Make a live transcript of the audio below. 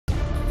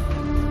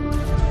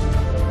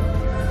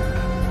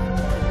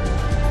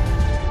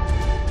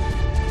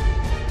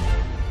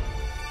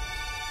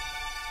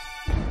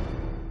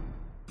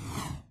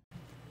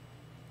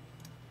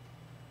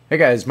Hey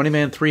guys,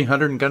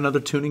 Moneyman300 and got another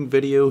tuning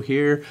video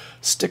here,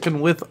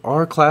 sticking with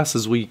our class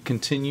as we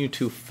continue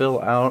to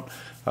fill out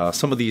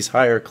some of these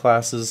higher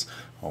classes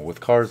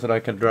with cars that I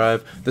can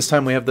drive. This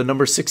time we have the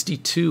number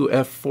 62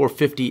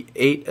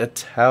 F458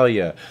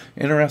 Italia.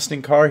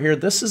 Interesting car here.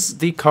 This is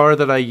the car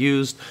that I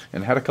used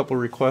and had a couple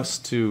requests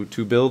to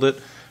build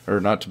it. Or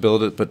not to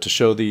build it, but to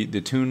show the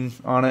tune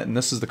on it. And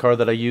this is the car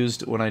that I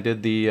used when I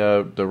did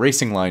the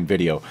racing line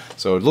video.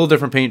 So a little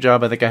different paint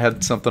job. I think I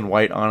had something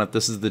white on it.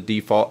 This is the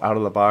default out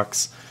of the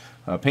box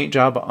paint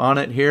job on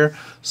it here.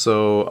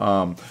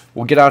 So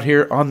we'll get out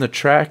here on the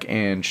track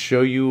and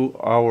show you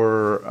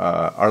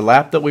our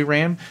lap that we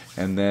ran,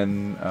 and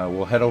then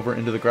we'll head over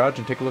into the garage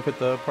and take a look at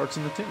the parts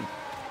in the tune.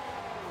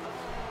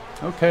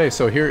 Okay,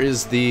 so here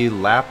is the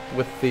lap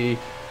with the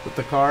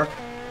car,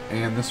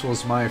 and this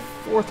was my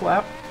fourth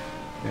lap.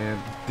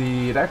 And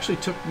it actually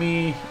took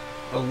me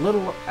a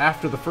little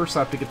after the first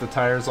lap to get the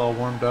tires all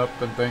warmed up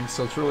and things,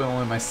 so it's really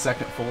only my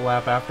second full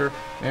lap after.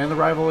 And the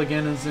rival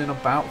again is in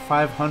about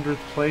 500th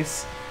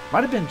place.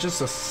 Might have been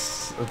just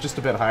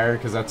a bit higher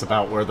because that's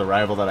about where the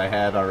rival that I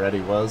had already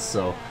was.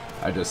 So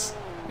I just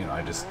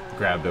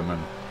grabbed him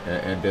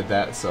and did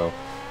that. So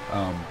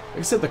like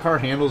I said, the car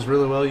handles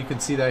really well. You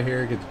can see that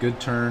here. It gets good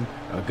turn,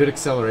 good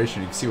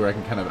acceleration. You can see where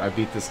I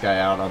beat this guy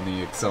out on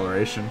the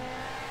acceleration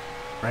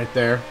right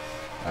there.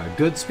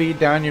 Good speed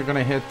down. You're going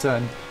to hit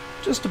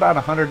just about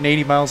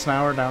 180 miles an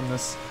hour down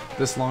this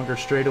longer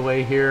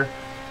straightaway here,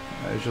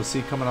 as you'll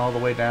see coming all the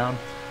way down.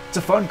 It's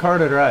a fun car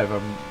to drive.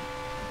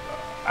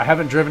 I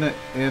haven't driven it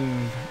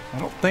in, I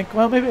don't think,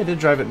 well, maybe I did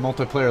drive it in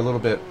multiplayer a little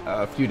bit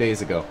a few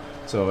days ago.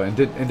 So and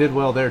did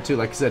well there too.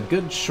 Like I said,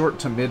 good short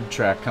to mid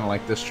track, kind of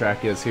like this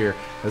track is here.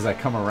 As I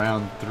come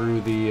around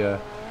through the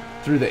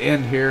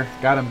end here,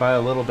 got him by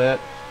a little bit,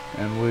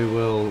 and we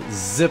will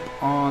zip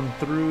on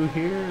through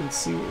here and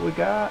see what we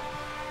got.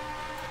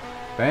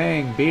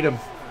 Bang, beat him.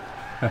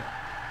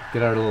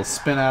 Get our little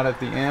spin out at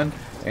the end,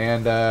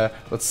 and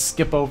let's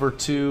skip over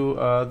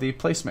to the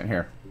placement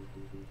here.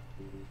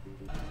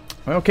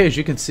 Okay, as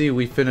you can see,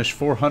 we finished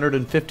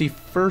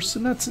 451st,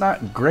 and that's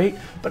not great,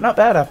 but not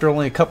bad after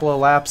only a couple of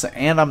laps,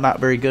 and I'm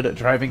not very good at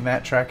driving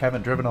that track.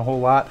 Haven't driven a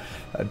whole lot.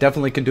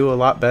 Definitely can do a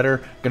lot better.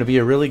 Going to be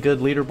a really good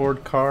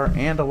leaderboard car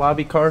and a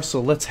lobby car, so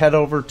let's head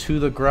over to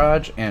the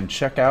garage and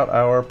check out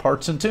our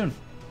parts and tune.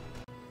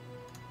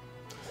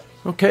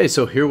 Okay,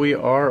 so here we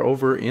are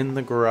over in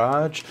the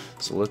garage.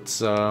 So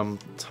let's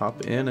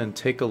hop in and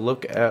take a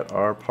look at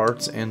our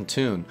parts and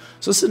tune.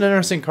 So this is an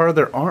interesting car.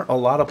 There aren't a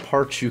lot of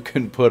parts you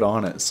can put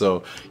on it,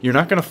 so you're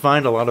not going to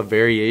find a lot of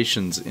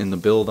variations in the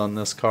build on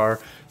this car.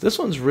 This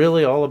one's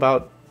really all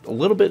about a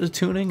little bit of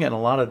tuning and a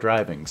lot of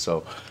driving.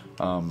 So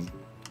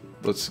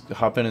let's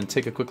hop in and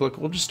take a quick look.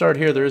 We'll just start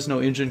here. There is no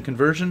engine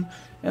conversion,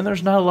 and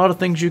there's not a lot of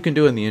things you can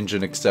do in the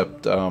engine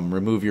except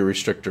remove your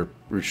restrictor.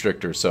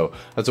 So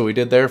that's what we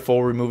did there,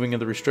 full removing of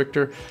the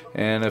restrictor.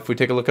 And if we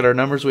take a look at our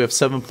numbers, we have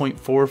 7.4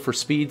 for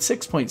speed,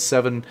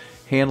 6.7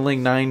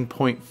 handling,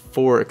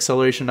 9.4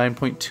 acceleration,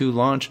 9.2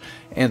 launch,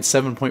 and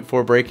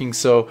 7.4 braking.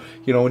 So,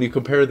 you know, when you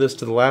compare this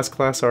to the last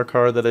Class R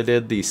car that I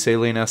did, the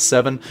Saline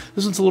S7,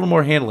 this one's a little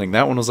more handling.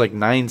 That one was like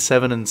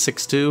 9.7 and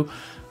 6.2.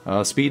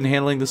 Speed and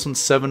handling, this one's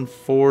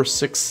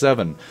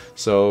 7.467.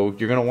 So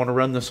you're going to want to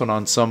run this one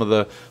on some of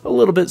the a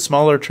little bit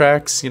smaller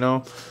tracks. You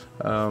know,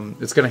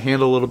 it's going to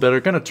handle a little better,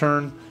 going to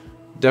turn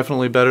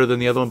definitely better than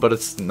the other one, but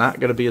it's not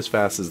going to be as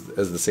fast as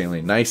the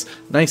Saline. Nice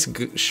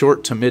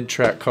short to mid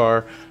track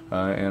car,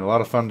 and a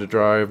lot of fun to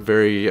drive.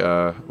 Very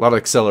a lot of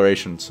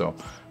acceleration. So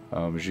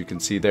as you can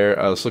see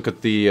there, let's look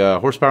at the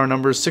horsepower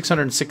numbers.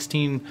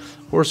 616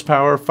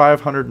 horsepower,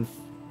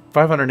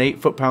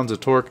 508 foot-pounds of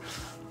torque.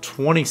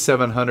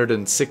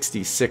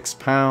 2,766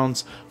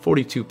 pounds,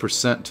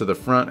 42% to the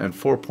front, and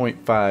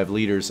 4.5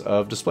 liters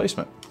of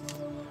displacement.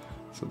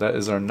 So that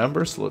is our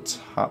number. So let's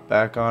hop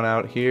back on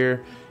out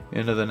here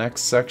into the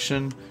next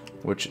section,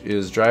 which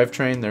is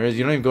drivetrain.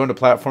 You don't even go into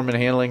platform and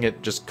handling.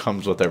 It just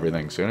comes with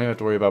everything, so you don't have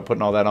to worry about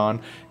putting all that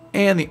on.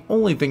 And the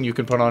only thing you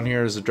can put on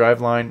here is a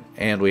drive line,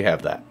 and we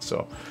have that.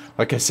 So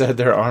like I said,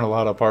 there aren't a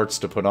lot of parts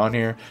to put on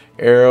here.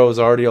 Aero is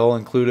already all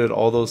included,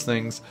 all those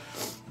things.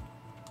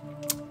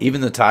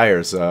 Even the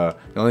tires, the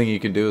only thing you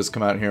can do is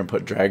come out here and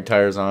put drag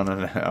tires on,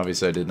 and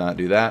obviously I did not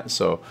do that.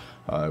 So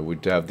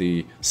we'd have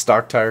the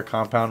stock tire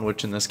compound,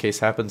 which in this case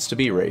happens to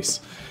be race.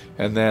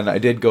 And then I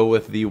did go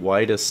with the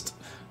widest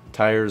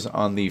tires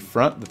on the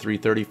front, the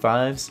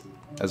 335s,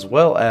 as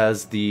well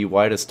as the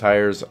widest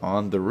tires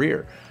on the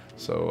rear.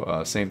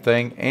 So same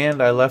thing.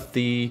 And I left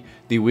the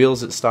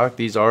wheels at stock.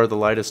 These are the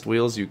lightest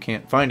wheels. You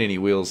can't find any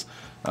wheels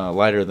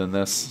lighter than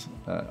this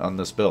on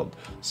this build.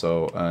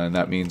 So and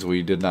that means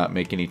we did not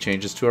make any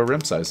changes to our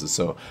rim sizes.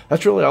 So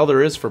that's really all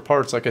there is for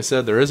parts. Like I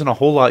said, there isn't a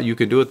whole lot you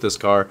can do with this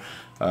car.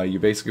 You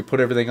basically put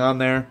everything on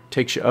there,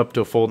 takes you up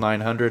to a full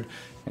 900.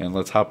 And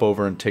let's hop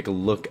over and take a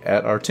look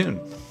at our tune.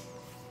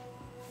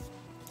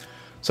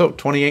 So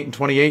 28 and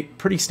 28,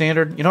 pretty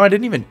standard. You know, I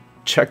didn't even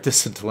check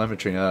this in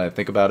telemetry now that I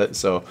think about it.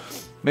 So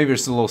maybe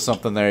there's a little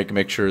something there. You can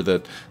make sure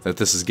that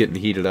this is getting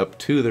heated up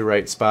to the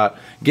right spot,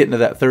 getting to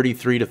that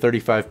 33 to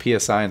 35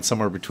 psi and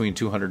somewhere between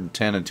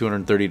 210 and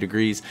 230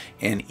 degrees,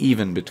 and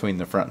even between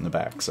the front and the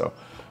back. So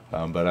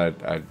but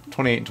I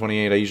 28 and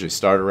 28, I usually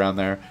start around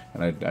there,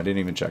 and I didn't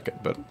even check it,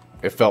 but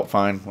it felt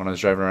fine when I was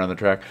driving around the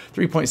track.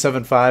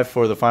 3.75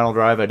 for the final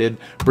drive. I did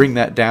bring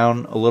that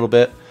down a little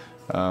bit.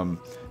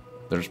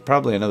 There's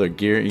probably another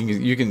gear.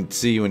 You can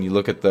see when you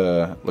look at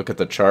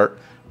the chart,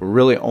 we're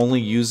really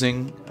only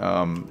using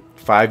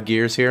 5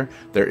 gears here.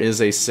 There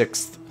is a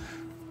sixth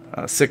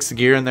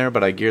gear in there,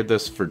 but I geared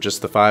this for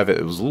just the 5.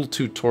 It was a little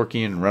too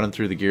torquey and running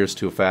through the gears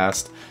too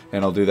fast,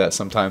 and I'll do that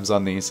sometimes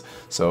on these.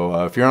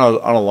 So if you're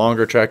on a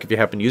longer track, if you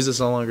happen to use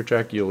this on a longer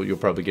track, you'll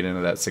probably get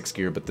into that 6th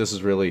gear. But this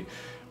is really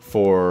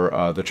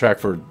for the track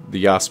for the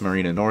Yas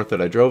Marina North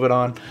that I drove it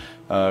on,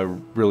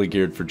 really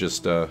geared for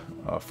just 5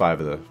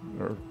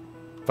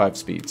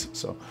 speeds.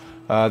 So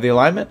the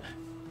alignment,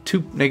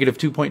 negative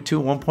 2.2,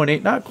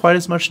 1.8, not quite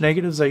as much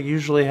negatives I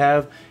usually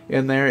have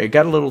in there. It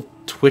got a little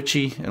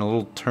twitchy and a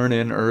little turn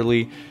in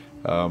early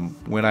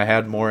when I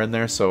had more in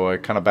there, so I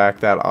kind of backed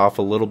that off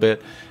a little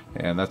bit,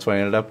 and that's what I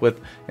ended up with.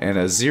 And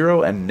a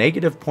 0 and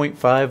negative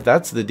 0.5,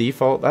 that's the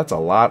default. That's a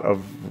lot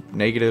of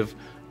negative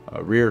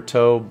rear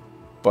toe,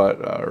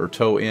 or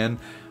toe in,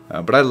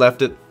 but I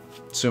left it,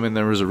 assuming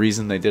there was a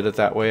reason they did it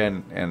that way,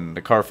 and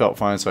the car felt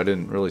fine, so I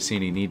didn't really see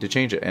any need to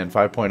change it. And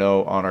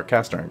 5.0 on our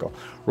caster angle.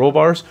 Roll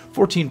bars,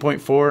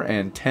 14.4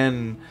 and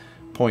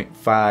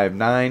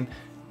 10.59.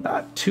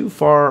 Not too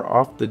far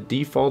off the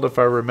default, if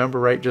I remember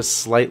right, just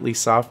slightly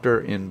softer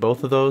in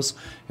both of those.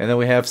 And then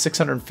we have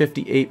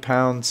 658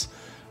 pounds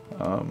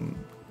in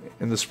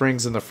the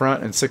springs in the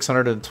front and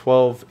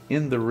 612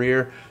 in the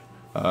rear.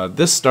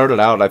 This started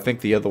out, I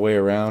think, the other way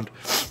around.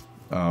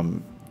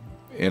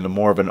 In a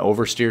more of an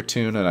oversteer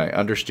tune, and I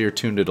understeer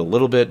tuned it a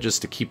little bit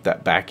just to keep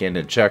that back end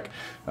in check.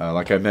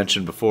 Like I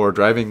mentioned before,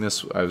 driving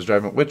this, I was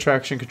driving it with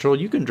traction control.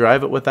 You can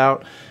drive it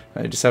without.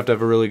 You just have to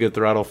have a really good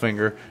throttle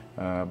finger.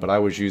 But I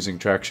was using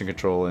traction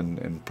control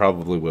and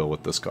probably will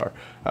with this car.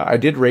 I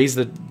did raise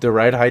the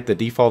ride height. The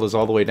default is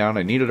all the way down.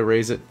 I needed to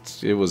raise it.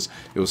 It was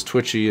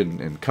twitchy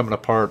and coming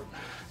apart.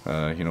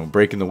 You know,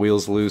 breaking the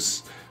wheels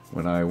loose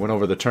when I went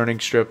over the turning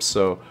strips.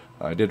 So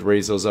I did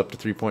raise those up to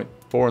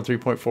 3.4 and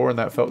 3.4, and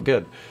that felt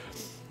good.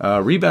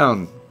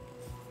 Rebound,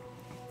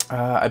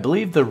 I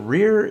believe the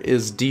rear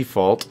is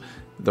default.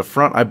 The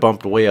front I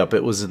bumped way up.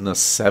 It was in the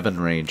 7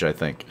 range, I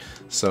think.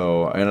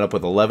 So I ended up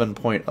with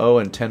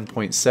 11.0 and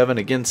 10.7.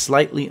 Again,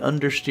 slightly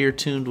understeer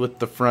tuned, with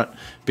the front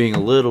being a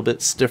little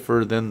bit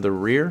stiffer than the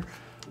rear.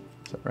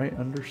 Is that right?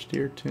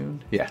 Understeer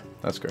tuned? Yeah,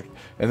 that's correct.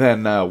 And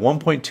then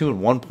 1.2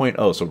 and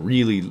 1.0. So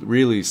really,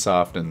 really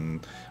soft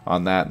on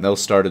that. And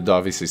those started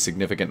obviously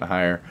significant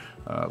higher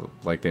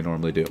like they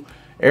normally do.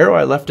 Arrow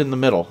I left in the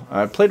middle.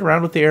 I played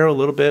around with the arrow a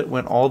little bit,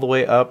 went all the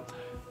way up,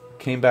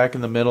 came back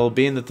in the middle.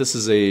 Being that this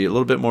is a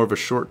little bit more of a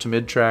short to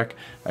mid track,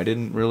 I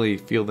didn't really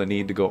feel the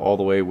need to go all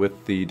the way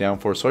with the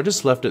downforce, so I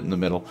just left it in the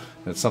middle.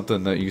 It's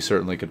something that you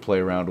certainly could play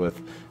around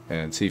with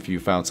and see if you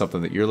found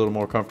something that you're a little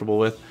more comfortable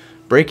with.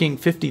 Braking,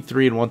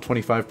 53 and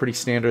 125, pretty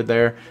standard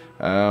there.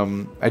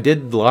 I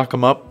did lock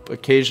them up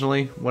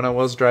occasionally when I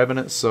was driving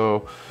it,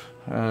 so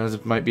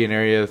it might be an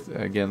area,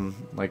 again,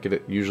 like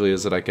it usually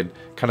is, that I could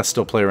kind of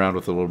still play around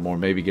with a little more,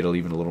 maybe get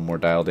even a little more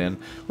dialed in.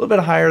 A little bit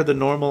higher than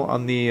normal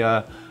on the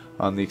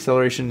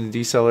acceleration and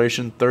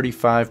deceleration,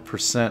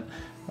 35%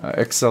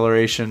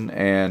 acceleration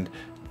and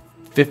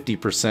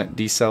 50%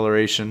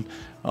 deceleration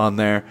on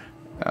there.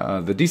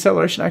 The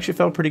deceleration actually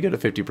felt pretty good at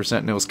 50%,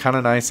 and it was kind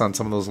of nice on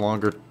some of those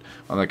longer,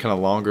 on that kind of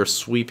longer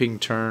sweeping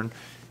turn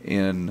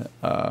in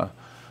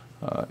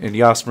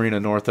Yas Marina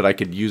North, that I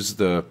could use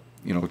the,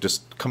 you know,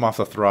 just come off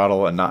the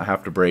throttle and not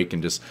have to brake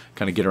and just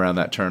kind of get around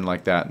that turn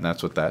like that. And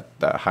that's what that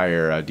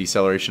higher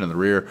deceleration in the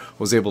rear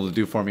was able to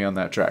do for me on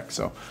that track.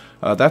 So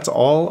that's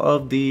all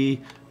of the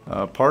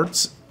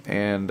parts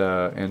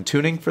and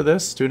tuning for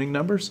this, tuning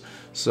numbers.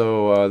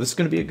 So this is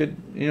going to be a good,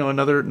 you know,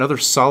 another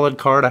solid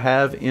car to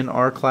have in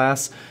our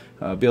class.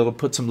 Be able to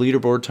put some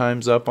leaderboard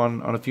times up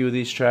on a few of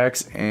these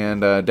tracks,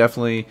 and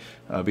definitely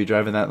be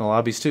driving that in the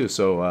lobbies too.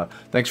 So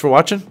thanks for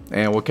watching,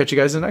 and we'll catch you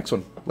guys in the next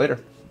one. Later.